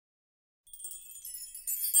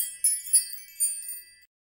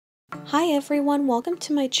Hi everyone, welcome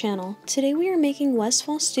to my channel. Today we are making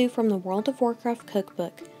Westfall Stew from the World of Warcraft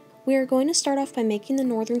cookbook. We are going to start off by making the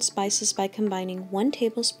northern spices by combining 1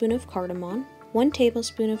 tablespoon of cardamom, 1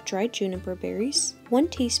 tablespoon of dried juniper berries, 1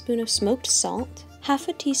 teaspoon of smoked salt, half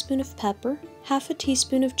a teaspoon of pepper, half a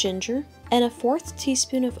teaspoon of ginger, and a 1/4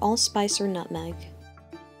 teaspoon of allspice or nutmeg.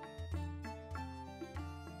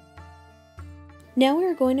 Now we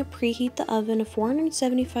are going to preheat the oven to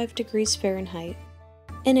 475 degrees Fahrenheit.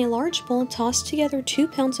 In a large bowl, toss together 2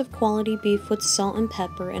 pounds of quality beef with salt and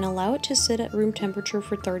pepper and allow it to sit at room temperature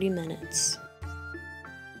for 30 minutes.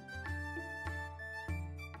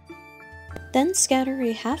 Then scatter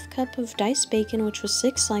a half cup of diced bacon, which was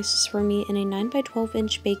 6 slices for me, in a 9 by 12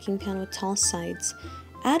 inch baking pan with tall sides.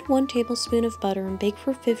 Add 1 tablespoon of butter and bake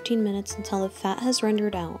for 15 minutes until the fat has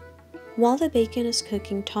rendered out. While the bacon is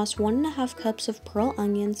cooking, toss 1½ cups of pearl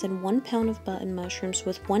onions and 1 pound of button mushrooms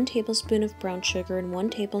with 1 tablespoon of brown sugar and 1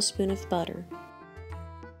 tablespoon of butter.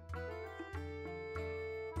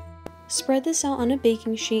 Spread this out on a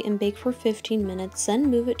baking sheet and bake for 15 minutes,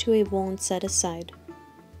 then move it to a bowl and set aside.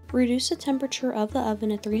 Reduce the temperature of the oven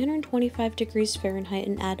to 325 degrees Fahrenheit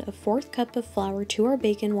and add a 1/4 cup of flour to our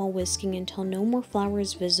bacon while whisking until no more flour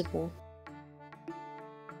is visible.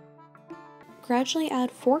 Gradually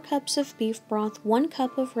add 4 cups of beef broth, 1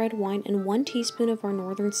 cup of red wine, and 1 teaspoon of our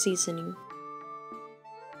northern seasoning.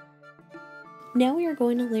 Now we are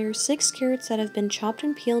going to layer 6 carrots that have been chopped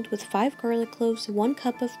and peeled with 5 garlic cloves, 1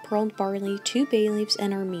 cup of pearled barley, 2 bay leaves,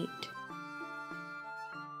 and our meat.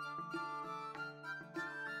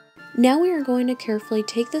 Now we are going to carefully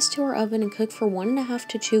take this to our oven and cook for 1½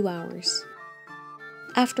 to 2 hours.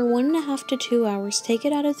 After 1½ to 2 hours, take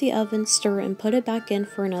it out of the oven, stir, and put it back in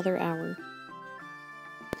for another hour.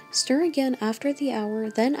 Stir again after the hour,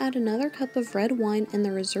 then add another cup of red wine and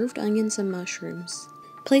the reserved onions and mushrooms.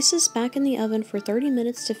 Place this back in the oven for 30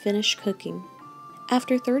 minutes to finish cooking.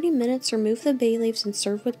 After 30 minutes, remove the bay leaves and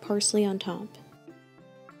serve with parsley on top.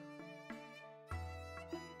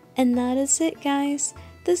 And that is it, guys.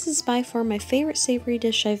 This is by far my favorite savory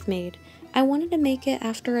dish I've made. I wanted to make it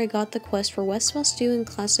after I got the quest for Westfall Stew in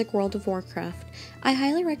classic World of Warcraft. I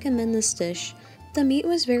highly recommend this dish. The meat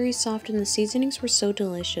was very soft and the seasonings were so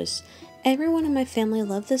delicious. Everyone in my family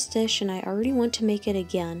loved this dish and I already want to make it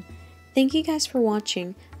again. Thank you guys for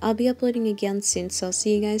watching. I'll be uploading again soon, so I'll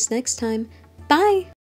see you guys next time. Bye!